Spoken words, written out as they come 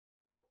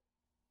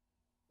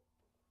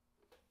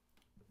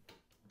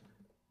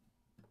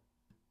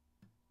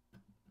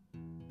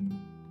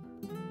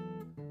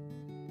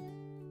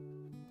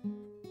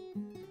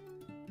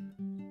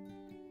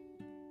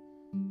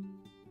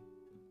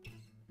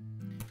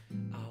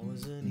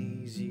wasn't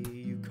easy.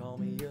 You call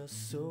me your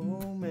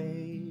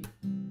soulmate.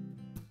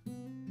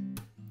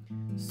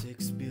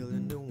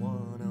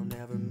 6,000,000,000, I'll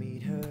never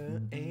meet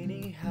her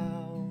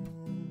anyhow.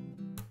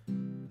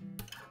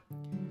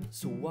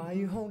 So why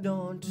you hold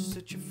on to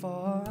such a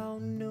far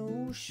out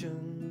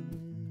notion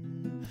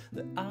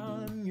that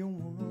I'm your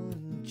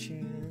one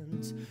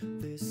chance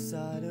this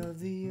side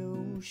of the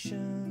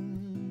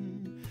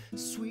ocean?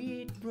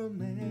 Sweet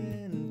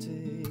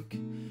romantic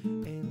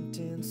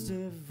intense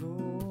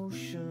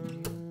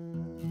devotion.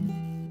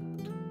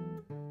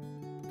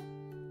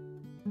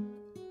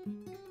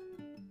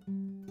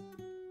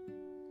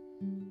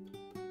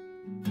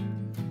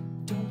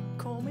 Don't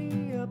call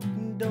me up,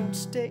 don't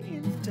stay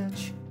in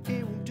touch,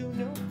 it won't do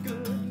no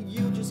good.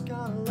 You just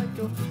gotta let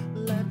go,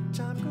 let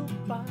time go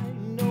by.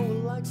 No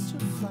one likes to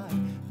fly.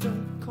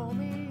 Don't call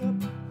me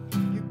up,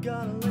 you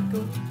gotta let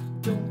go.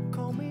 Don't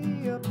call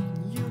me up,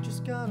 you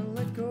just gotta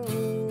let go.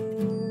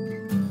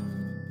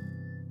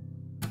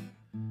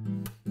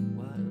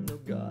 Why, no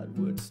God,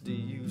 what's the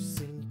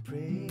use in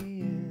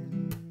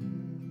praying?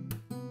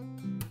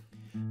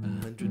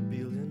 100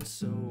 billion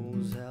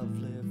souls have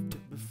lived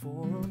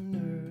before on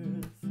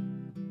earth.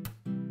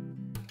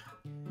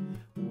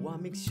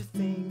 What makes you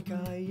think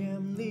I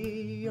am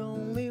the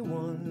only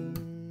one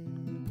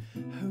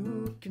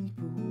who can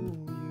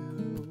pull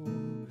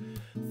you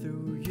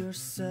through your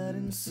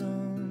setting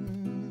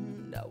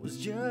sun? I was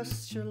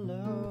just your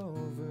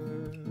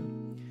lover,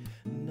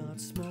 not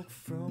smoke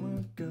from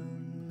a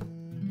gun.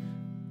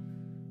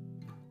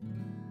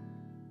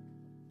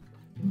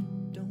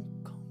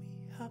 Don't call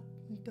me up,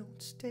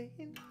 don't stay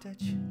in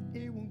touch,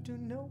 it won't do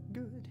no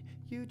good.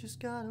 You just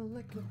gotta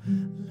let go,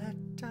 let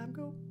time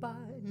go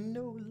by.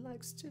 No one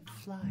likes to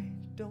fly.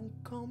 Don't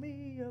call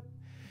me up,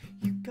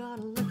 you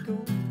gotta let go.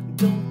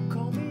 Don't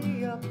call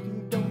me up,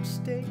 don't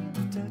stay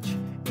in touch,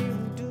 it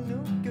won't do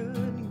no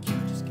good. You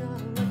just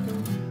gotta let go.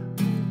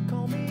 Don't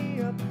call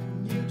me up,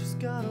 you just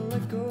gotta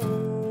let go.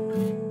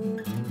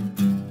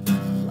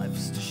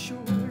 Life's too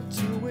short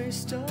to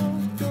waste a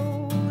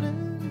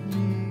golden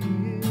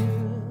year.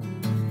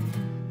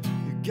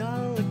 You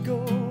gotta let go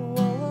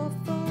all of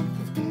the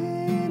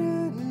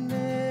bitterness.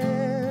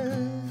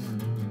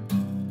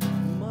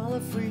 My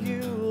love for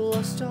you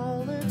lost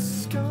all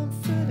its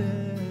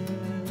confidence.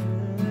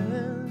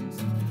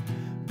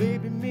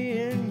 Baby, me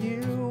and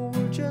you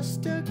were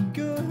just a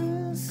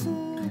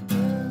coincidence.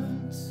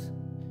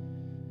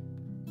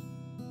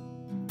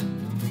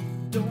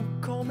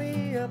 Don't call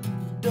me up,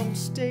 don't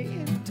stay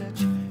in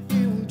touch,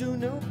 it won't do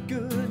no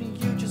good.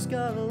 You just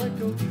gotta let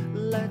go,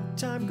 let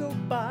time go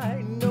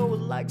by. No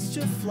one likes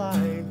to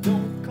fly.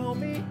 Don't call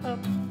me up,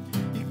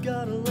 you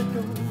gotta let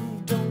go.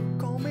 Don't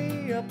call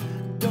me up,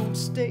 don't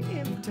stay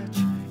in touch,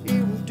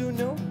 it won't do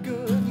no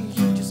good.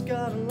 You just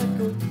gotta let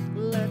go,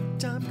 let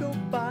time go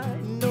by.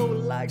 No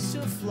one likes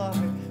to fly.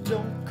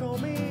 Don't call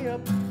me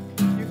up,